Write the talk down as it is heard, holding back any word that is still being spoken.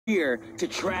here to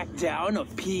track down a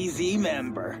PZ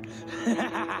member.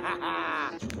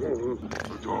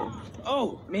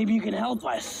 Oh, maybe you can help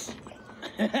us.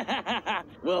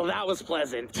 Well, that was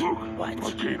pleasant. Look, what?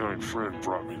 My canine friend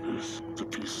brought me this. It's a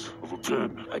piece of a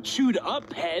pen. A chewed-up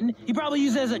pen? He probably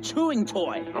used it as a chewing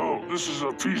toy. No, this is a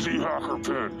PZ hacker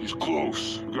pen. He's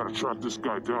close. We gotta track this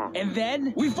guy down. And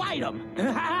then we fight him.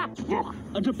 Look.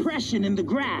 A depression in the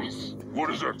grass. What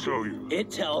does that tell you?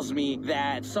 It tells me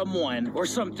that someone or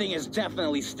something has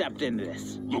definitely stepped into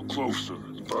this. Look closer.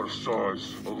 About a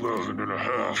size 11 and a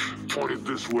half. Pointed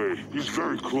this way. He's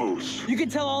very close. You can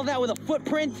tell all that with a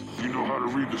footprint? You know how to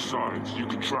read the signs. You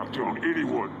can track down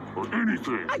anyone or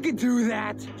anything. I could do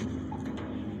that.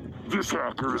 This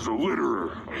hacker is a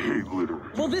litterer. I hate litter.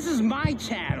 Well, this is my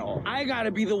channel. I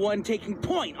gotta be the one taking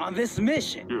point on this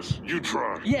mission. Yes, you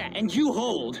try. Yeah, and you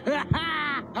hold.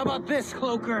 How about this,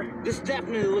 Cloaker? This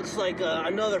definitely looks like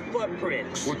another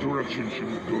footprint. What direction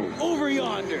should we go? Over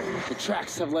yonder. The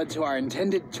tracks have led to our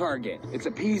intended target. It's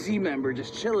a PZ member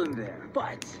just chilling there.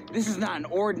 But this is not an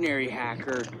ordinary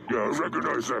hacker. Yeah, I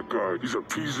recognize that guy. He's a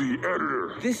PZ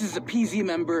editor. This is a PZ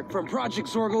member from Project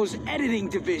Zorgo's editing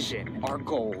division. Our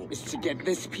goal is to get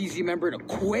this PZ member to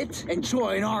quit and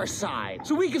join our side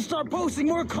so we can start posting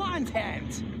more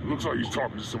content. Looks like he's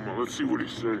talking to someone. Let's see what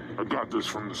he's saying. I got this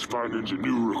from the Spy Ninja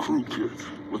new recruit kit.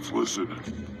 Let's listen.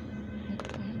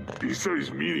 He said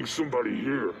he's meeting somebody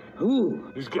here.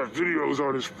 Who? He's got videos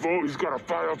on his phone. He's got a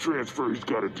file transfer he's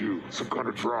got to do. Some kind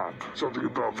of drop. Something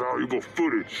about valuable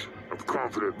footage. I'm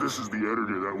confident this is the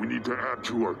editor that we need to add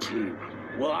to our team.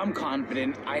 Well, I'm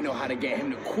confident I know how to get him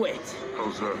to quit.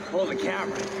 How's that? Hold the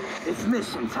camera. It's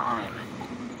mission time.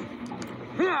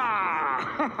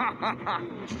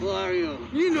 Who are you?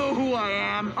 You know who I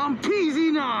am. I'm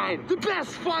PZ9, the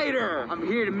best fighter. I'm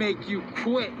here to make you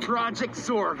quit Project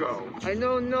Zorgo. I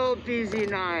don't know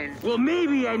PZ9. Well,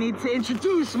 maybe I need to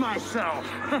introduce myself.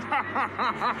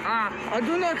 I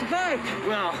do not fight.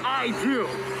 Well, I do.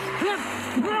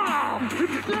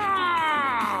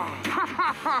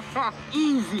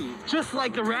 Easy, just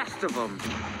like the rest of them.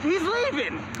 He's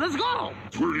leaving. Let's go.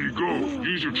 Where do you go?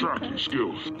 Use your tracking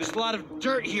skills. There's a lot of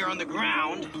dirt here on the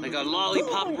ground, like a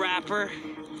lollipop wrapper.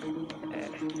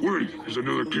 Wait, there's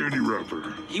another candy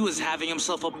wrapper. He was having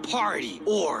himself a party.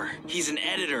 Or he's an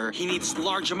editor. He needs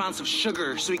large amounts of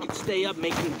sugar so he can stay up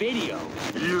making videos.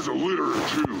 He is a litterer,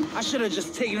 too. I should have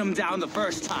just taken him down the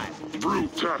first time.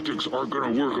 Brute tactics aren't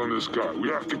gonna work on this guy. We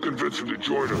have to convince him to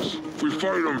join us. If we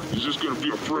fight him, he's just gonna be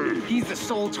afraid. He's the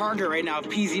sole target right now of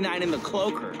PZ9 and the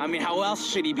Cloaker. I mean, how else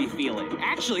should he be feeling?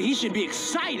 Actually, he should be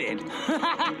excited.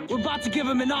 We're about to give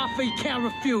him an offer he can't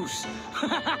refuse.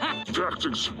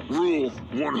 Tactics rule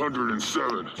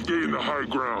 107. Gain the high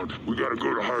ground. We gotta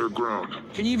go to higher ground.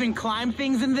 Can you even climb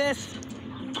things in this?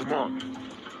 Come on.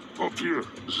 Up here.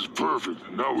 This is perfect.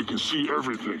 Now we can see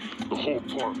everything. The whole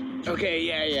park. Okay,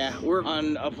 yeah. We're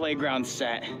on a playground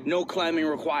set. No climbing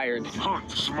required. Hunt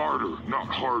smarter, not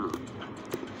harder.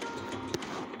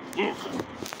 Look.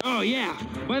 Oh, yeah.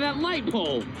 By that light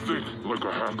pole. Think like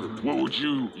a hacker. What would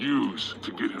you use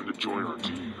to get him to join our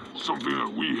team? Something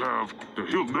that we have that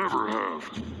he'll never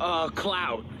have.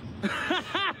 Clout.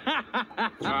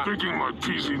 Thinking like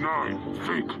PZ9.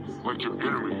 Think like your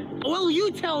enemy. Well,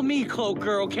 you tell me,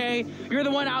 Cloaker, okay? You're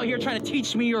the one out here trying to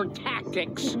teach me your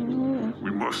tactics. We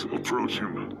must approach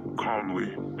him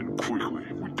calmly and quickly.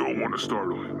 We don't want to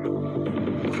startle him.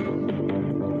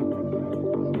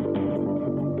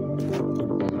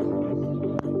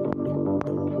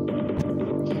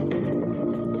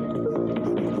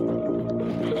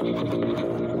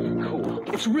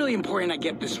 It's really important I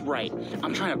get this right.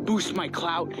 I'm trying to boost my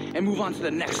clout and move on to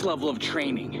the next level of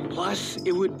training. Plus,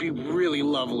 it would be really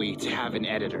lovely to have an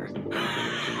editor.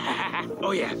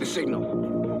 Oh yeah, the signal.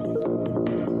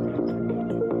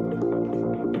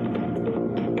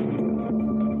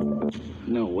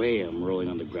 No way I'm rolling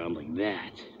on the ground like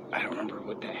that. I don't remember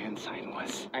what that hand sign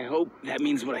was. I hope that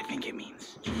means what I think it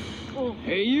means. Oh.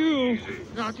 Hey, you!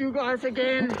 Not you guys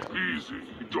again. Easy.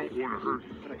 You don't want to hurt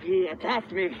you. But he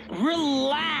attacked me.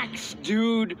 Relax,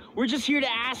 dude. We're just here to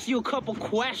ask you a couple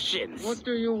questions. What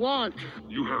do you want?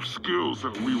 You have skills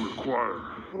that we require.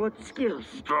 What skills?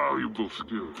 Valuable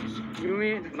skills. You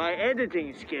mean my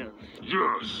editing skills?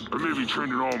 Yes, I may be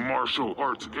trained in all martial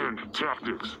arts and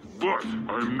tactics, but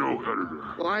I'm no editor.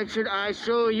 Why should I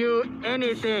show you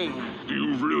anything? Do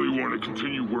you really want to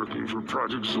continue working for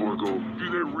Project Zorgo? Do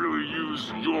they really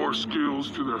use your skills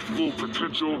to their full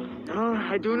potential? No,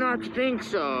 I do not think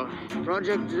so.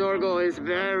 Project Zorgo is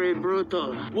very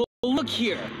brutal. Well, look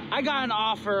here. I got an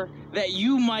offer that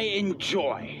you might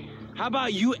enjoy. How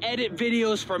about you edit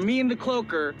videos for me and the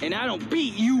Cloaker, and I don't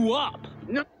beat you up?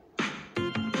 No.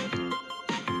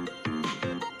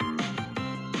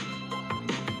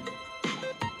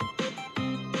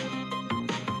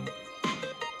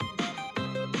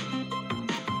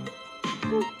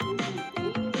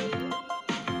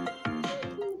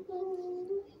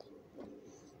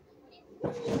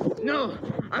 No,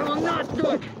 I will not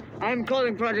do it. I'm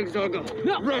calling Project Zorgo.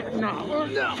 No. Right now. No.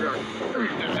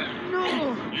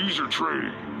 No. Use your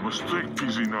training. You must think,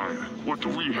 PZ9. What do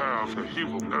we have that he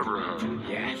will never have?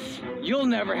 Yes. You'll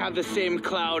never have the same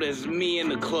cloud as me and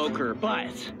the Cloaker,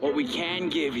 but what we can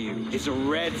give you is a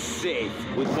red safe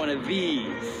with one of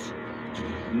these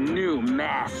new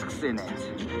masks in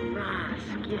it. Mask,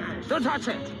 yes. Don't touch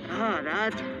it! Ah,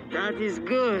 that is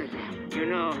good. You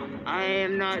know, I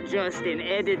am not just an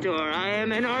editor, I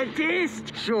am an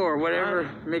artist. Sure, whatever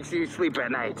makes you sleep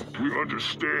at night. We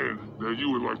understand that you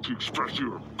would like to express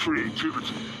your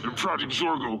creativity. In Project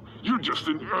Zorgo, you're just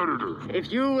an editor.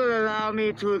 If you will allow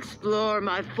me to explore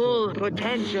my full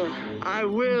potential, I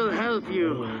will help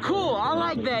you. Cool, I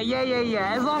like that.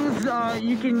 Yeah. As long as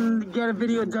you can get a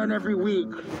video done every week.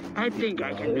 I think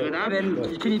I can do that.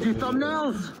 Then, can you do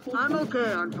thumbnails? I'm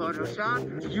okay on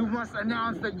Photoshop. You must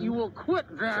announce that you will quit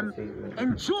them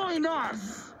and join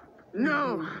us.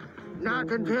 No,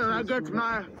 not until I get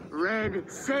my red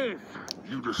safe.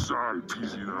 You decide,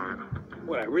 PZ9.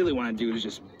 What I really want to do is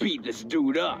just beat this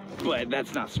dude up, but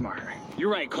that's not smart.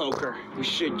 You're right, Cloaker. We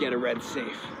should get a red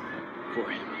safe for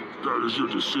him. That is your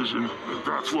decision, and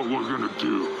that's what we're gonna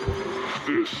do.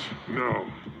 This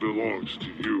now belongs to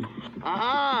you.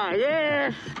 Aha,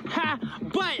 yes! Ha!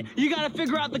 But you gotta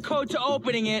figure out the code to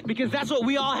opening it, because that's what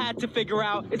we all had to figure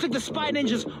out. It took the Spy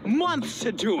Ninjas months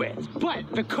to do it.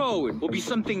 But the code will be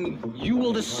something you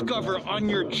will discover on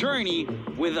your journey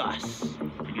with us.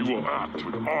 You will act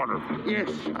with honor. Yes,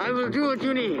 I will do what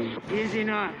you need. Easy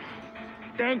enough.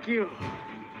 Thank you.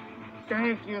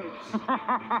 Thank you.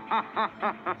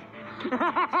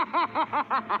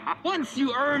 Once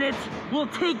you earn it, we'll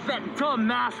take that dumb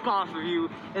mask off of you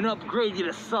and upgrade you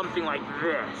to something like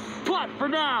this. But for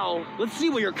now, let's see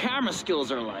what your camera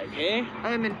skills are like, eh?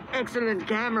 I am an excellent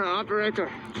camera operator.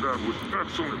 That was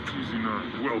excellent,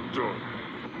 PZ9. Well done.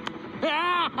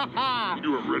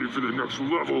 You are ready for the next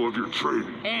level of your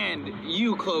training. And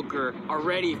you, Cloaker, are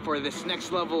ready for this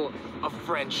next level of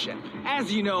friendship.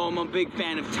 As you know, I'm a big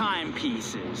fan of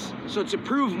timepieces. So to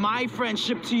prove my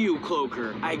friendship to you,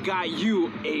 Cloaker, I got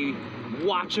you a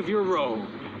watch of your robe.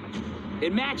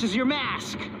 It matches your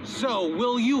mask. So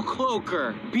will you,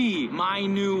 Cloaker, be my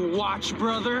new watch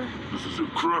brother? This is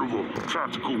incredible.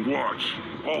 Tactical watch.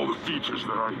 All the features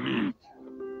that I need.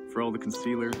 For all the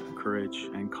concealer, courage,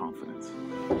 and confidence.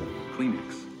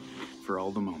 Kleenex, for all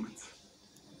the moments.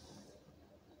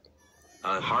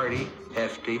 A hearty,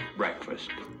 hefty breakfast.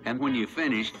 And when you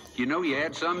finished, you know you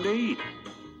had something to eat.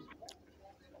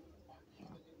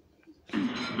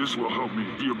 This will help me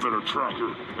be a better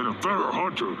tracker and a better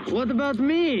hunter. What about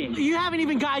me? You haven't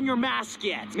even gotten your mask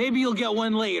yet. Maybe you'll get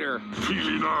one later.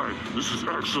 PZ9, this is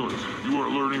excellent. You are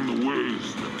learning the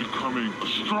ways of becoming a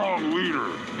strong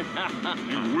leader.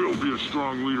 You will be a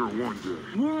strong leader one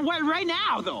day. What, right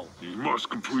now, though? You must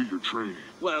complete your training.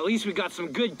 Well, at least we got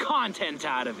some good content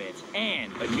out of it.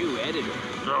 And a new editor.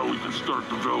 Now we can start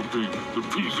developing the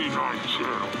PZ9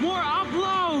 channel. More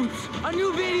uploads! A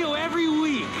new video every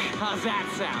week. How's that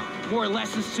sound? More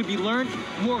lessons to be learned,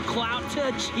 more clout to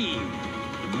achieve.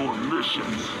 More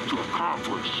missions to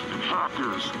accomplish and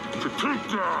hackers to take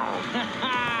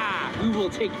down. We will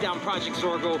take down Project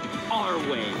Zorgo our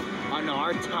way, on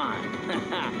our time.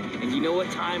 And you know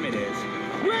what time it is.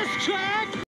 Wrist check!